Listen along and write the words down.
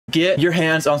Get your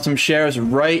hands on some shares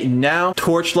right now.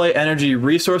 Torchlight Energy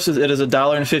Resources, it is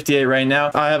 $1.58 right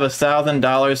now. I have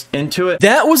 $1,000 into it.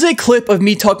 That was a clip of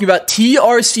me talking about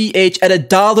TRCH at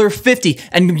 $1.50.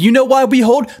 And you know why we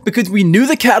hold? Because we knew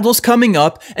the catalyst coming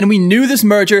up, and we knew this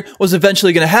merger was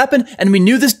eventually going to happen, and we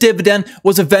knew this dividend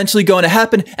was eventually going to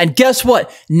happen. And guess what?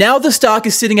 Now the stock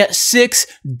is sitting at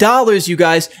 $6, you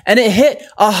guys, and it hit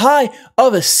a high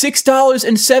of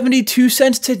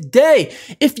 $6.72 today.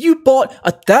 If you bought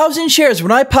 1,000 shares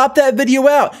when I popped that video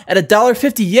out at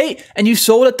 $1.58 and you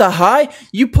sold at the high,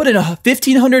 you put in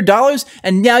 $1,500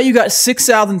 and now you got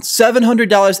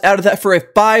 $6,700 out of that for a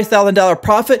 $5,000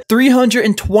 profit,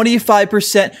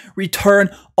 325% return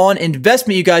on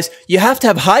investment, you guys. You have to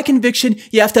have high conviction.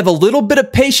 You have to have a little bit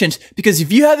of patience, because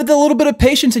if you have a little bit of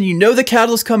patience and you know the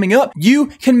catalyst coming up, you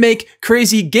can make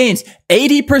crazy gains.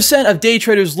 80% of day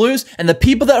traders lose, and the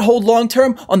people that hold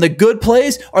long-term on the good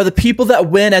plays are the people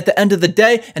that win at the end of the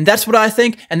day, and that's what I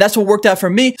think, and that's what worked out for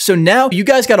me. So now you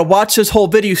guys got to watch this whole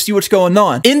video, see what's going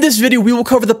on. In this video, we will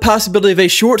cover the possibility of a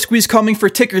short squeeze coming for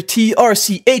ticker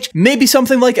TRCH, maybe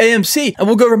something like AMC, and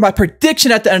we'll go over my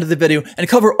prediction at the end of the video and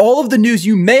cover all of the news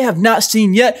you may have not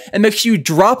seen yet. And make sure you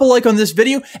drop a like on this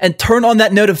video and turn on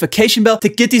that notification bell to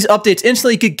get these updates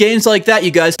instantly, get gains like that,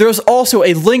 you guys. There's also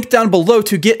a link down below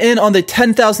to get in on the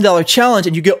 $10,000 challenge,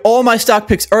 and you get all my stock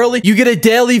picks early. You get a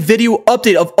daily video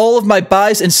update of all of my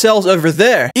buys and sells over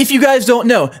there. If you guys don't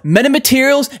know,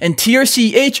 Metamaterials and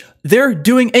TRCH, they're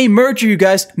doing a merger, you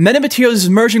guys. Metamaterials is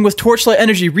merging with Torchlight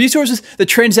Energy Resources. The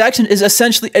transaction is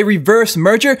essentially a reverse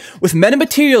merger, with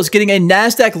Metamaterials getting a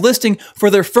NASDAQ listing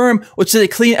for their firm, which is a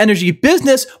clean energy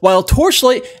business, while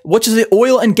Torchlight, which is an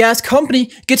oil and gas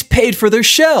company, gets paid for their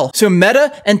shell. So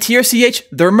Meta and TRCH,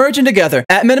 they're merging together.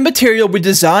 At Metamaterial, we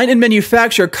design and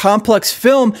manufacture complex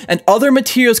film and other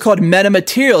materials called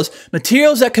metamaterials,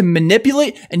 materials that can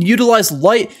manipulate and utilize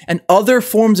light and other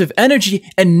forms of energy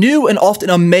in new and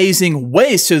often amazing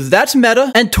ways. So that's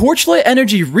Meta. And Torchlight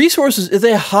Energy Resources is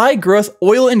a high-growth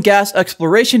oil and gas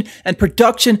exploration and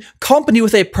production company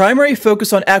with a primary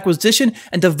focus on acquisition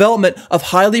and development of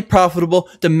highly profitable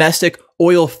domestic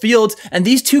oil fields, and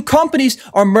these two companies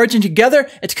are merging together.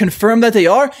 It's confirmed that they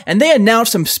are, and they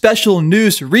announced some special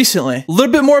news recently. A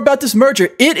little bit more about this merger.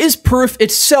 It is proof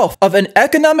itself of an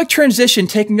economic transition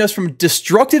taking us from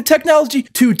destructive technology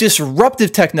to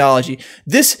disruptive technology.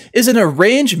 This is an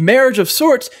arranged marriage of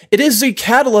sorts. It is a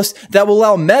catalyst that will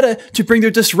allow Meta to bring their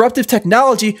disruptive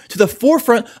technology to the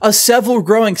forefront of several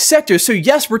growing sectors. So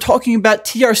yes, we're talking about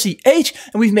TRCH,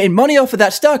 and we've made money off of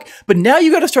that stock, but now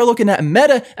you got to start looking at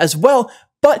Meta as well.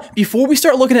 But before we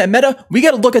start looking at Meta, we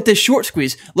got to look at this short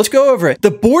squeeze. Let's go over it.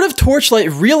 The board of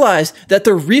Torchlight realized that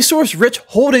the resource-rich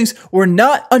holdings were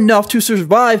not enough to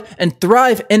survive and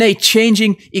thrive in a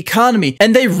changing economy,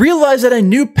 and they realized that a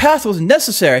new path was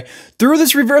necessary. Through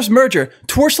this reverse merger,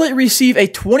 Torchlight received a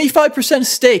 25%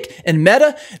 stake in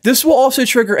Meta. This will also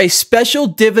trigger a special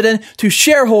dividend to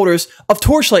shareholders of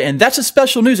Torchlight, and that's a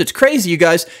special news. It's crazy, you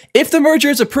guys. If the merger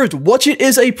is approved, which it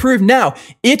is approved now,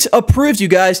 it's approved, you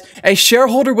guys. A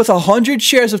shareholder with 100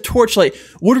 shares of Torchlight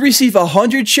would receive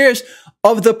 100 shares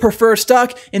of the preferred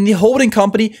stock in the holding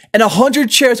company and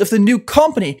 100 shares of the new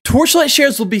company. Torchlight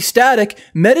shares will be static.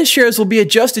 Meta shares will be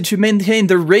adjusted to maintain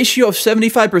the ratio of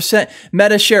 75%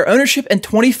 Meta share ownership and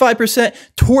 25%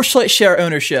 Torchlight share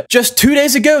ownership. Just 2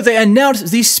 days ago, they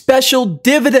announced the special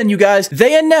dividend, you guys.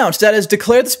 They announced that has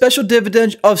declared the special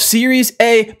dividend of Series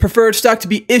A preferred stock to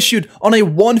be issued on a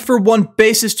 1-for-1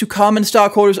 basis to common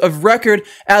stockholders of record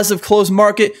as of close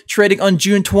market trading on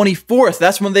June 24th.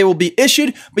 That's when they will be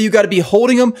issued, but you got to be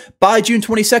holding them by June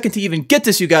 22nd to even get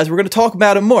this, you guys. We're going to talk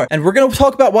about it more. And we're going to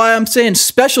talk about why I'm saying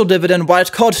special dividend, why it's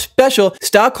called special.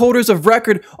 Stockholders of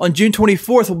record on June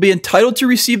 24th will be entitled to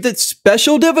receive that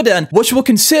special dividend, which will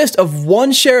consist of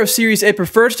 1 share of Series A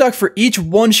preferred stock for each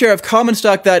 1 share of common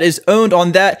stock that is owned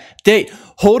on that date.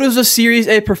 Holders of Series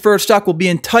A preferred stock will be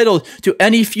entitled to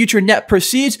any future net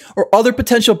proceeds or other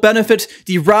potential benefits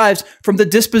derived from the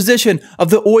disposition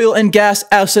of the oil and gas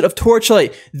asset of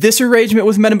Torchlight. This arrangement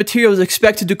with Metamaterials is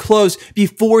expected to close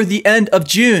before the end of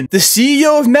June. The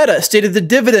CEO of Meta stated the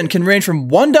dividend can range from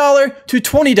 $1 to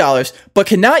 $20, but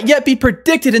cannot yet be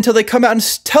predicted until they come out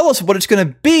and tell us what it's going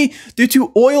to be due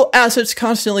to oil assets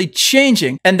constantly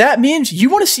changing. And that means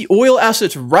you want to see oil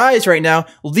assets rise right now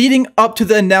leading up to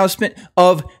the announcement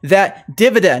of that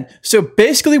dividend. So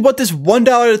basically what this $1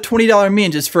 to $20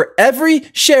 means is for every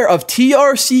share of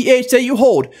TRCH that you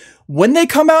hold, when they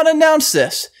come out and announce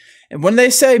this, and when they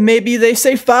say, maybe they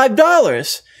say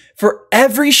 $5, For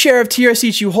every share of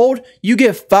TRCH you hold, you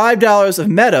get $5 of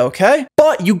meta, okay?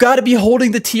 But you got to be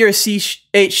holding the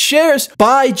TRCH shares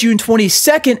by June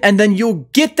 22nd, and then you'll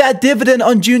get that dividend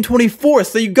on June 24th.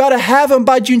 So you got to have them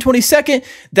by June 22nd.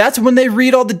 That's when they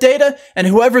read all the data, and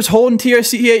whoever's holding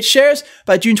TRCH shares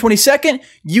by June 22nd,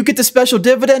 you get the special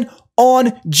dividend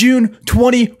on June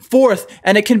 24th.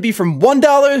 And it can be from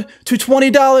 $1 to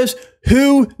 $20.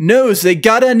 Who knows? They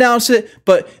gotta announce it,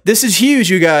 but this is huge,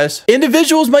 you guys.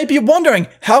 Individuals might be wondering,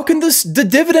 how can the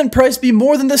dividend price be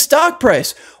more than the stock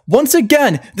price? Once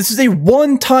again, this is a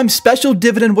one-time special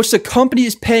dividend which the company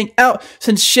is paying out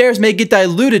since shares may get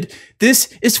diluted.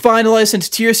 This is finalized since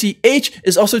TRCH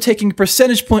is also taking a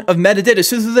percentage point of metadata.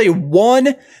 So this is a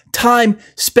one-time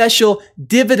special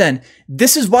dividend.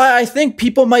 This is why I think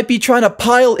people might be trying to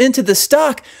pile into the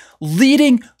stock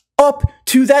leading up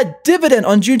to that dividend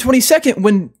on June 22nd.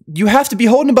 When you have to be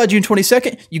holding them by June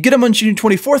 22nd, you get them on June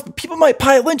 24th, but people might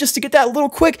pile in just to get that little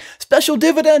quick special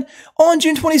dividend on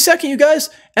June 22nd, you guys.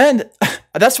 And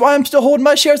that's why I'm still holding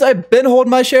my shares. I've been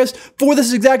holding my shares for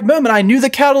this exact moment. I knew the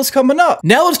catalyst coming up.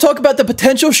 Now let's talk about the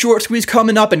potential short squeeze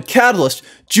coming up in catalyst.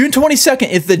 June 22nd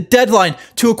is the deadline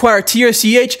to acquire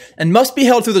TRCH and must be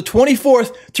held through the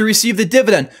 24th to receive the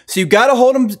dividend. So you got to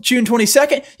hold them June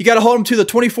 22nd, you got to hold them to the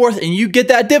 24th, and you get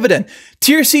that dividend.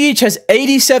 TRCH has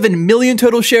 87 million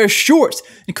total shares shorts,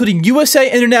 including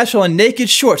USA, International, and Naked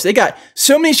shorts. They got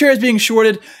so many shares being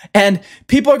shorted, and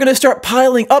people are going to start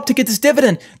piling up to get this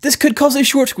dividend. This could cause a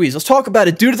short squeeze. Let's talk about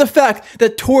it. Due to the fact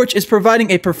that Torch is providing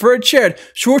a preferred share,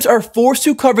 shorts are forced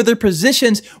to cover their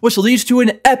positions, which leads to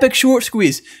an epic short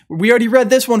squeeze. We already read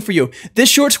this one for you. This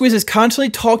short squeeze is constantly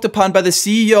talked upon by the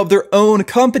CEO of their own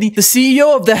company. The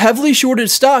CEO of the heavily shorted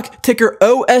stock, ticker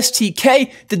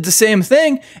OSTK, did the same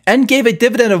thing and gave a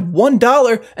dividend of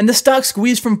 $1, and the stock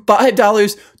squeezed from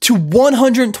 $5 to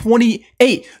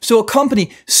 $128. So a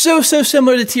company so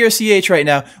similar to TRCH right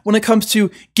now when it comes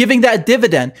to giving that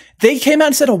dividend. They came out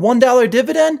and said a $1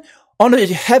 dividend on a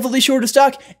heavily shorted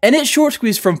stock, and it short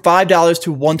squeezed from $5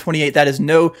 to $128. That is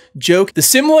no joke. The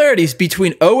similarities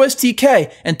between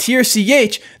OSTK and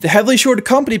TRCH, the heavily shorted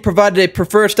company provided a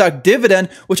preferred stock dividend,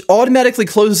 which automatically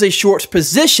closes a short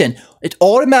position. It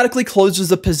automatically closes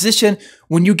the position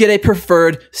when you get a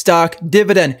preferred stock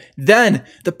dividend. Then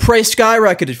the price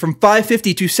skyrocketed from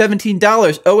 $5.50 to $17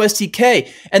 OSTK,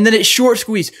 and then it short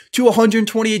squeezed to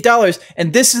 $128.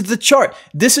 And this is the chart.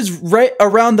 This is right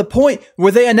around the point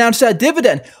where they announced that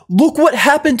dividend. Look what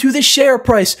happened to the share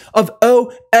price of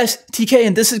OSTK,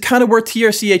 and this is kind of where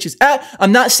TRCH is at.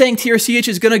 I'm not saying TRCH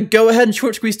is going to go ahead and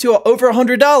short squeeze to over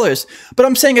 $100, but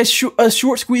I'm saying a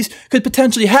short squeeze could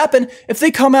potentially happen if they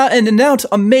come out and announce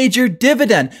a major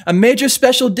dividend, a major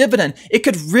special dividend. It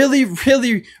could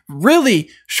really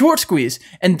short squeeze.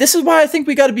 And this is why I think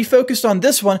we got to be focused on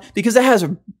this one, because it has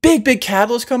a big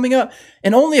catalyst coming up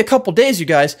in only a couple days, you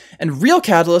guys. And real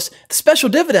catalyst, the special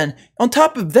dividend. On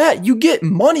top of that, you get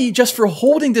money just for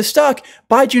holding the stock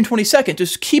by June 22nd.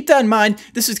 Just keep that in mind.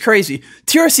 This is crazy.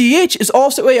 TRCH is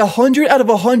also a 100 out of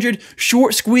 100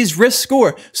 short squeeze risk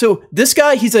score. So this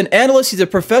guy, he's an analyst, he's a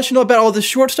professional about all this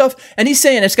short stuff, and he's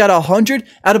saying it's got a 100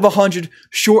 out of 100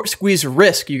 short squeeze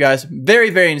risk, you guys.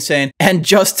 Very insane. And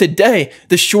just today,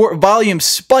 the short volume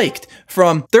spiked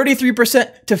from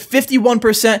 33% to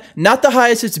 51%. Not the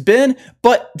highest it's been,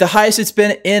 but the highest it's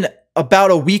been in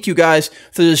about a week, you guys.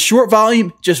 So the short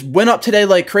volume just went up today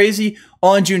like crazy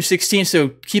on June 16th. So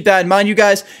keep that in mind, you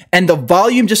guys. And the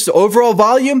volume, just the overall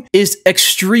volume, is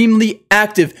extremely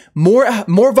active. More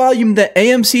volume than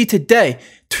AMC today.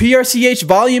 TRCH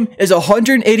volume is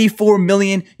 184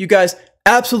 million, you guys.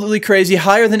 Absolutely crazy,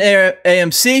 higher than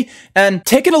AMC. And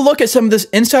taking a look at some of this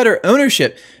insider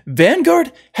ownership,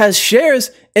 Vanguard has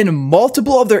shares in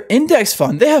multiple of their index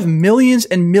funds. They have millions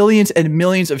and millions and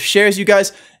millions of shares, you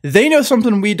guys. They know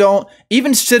something we don't.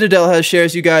 Even Citadel has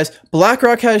shares, you guys.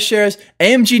 BlackRock has shares.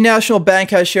 AMG National Bank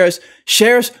has shares.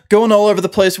 Shares going all over the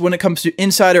place when it comes to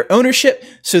insider ownership.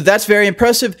 So that's very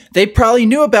impressive. They probably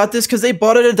knew about this because they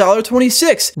bought it at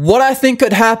 $1.26. What I think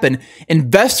could happen,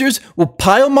 investors will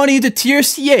pile money into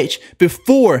TRCH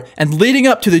before and leading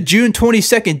up to the June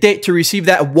 22nd date to receive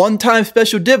that one-time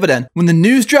special dividend. When the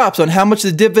news drops on how much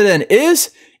the dividend is,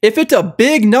 if it's a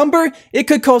big number, it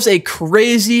could cause a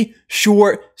crazy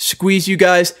short squeeze, you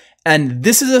guys. And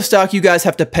this is a stock you guys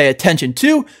have to pay attention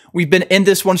to. We've been in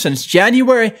this one since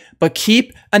January, but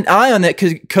keep an eye on it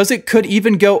because it could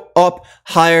even go up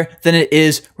higher than it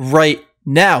is right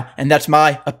now. And that's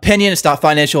my opinion. It's not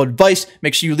financial advice.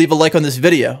 Make sure you leave a like on this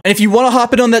video. And if you want to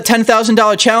hop in on that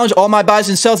 $10,000 challenge, all my buys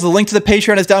and sells, the link to the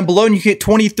Patreon is down below, and you get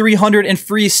 2,300 in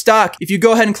free stock. If you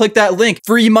go ahead and click that link,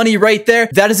 free money right there.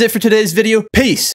 That is it for today's video. Peace.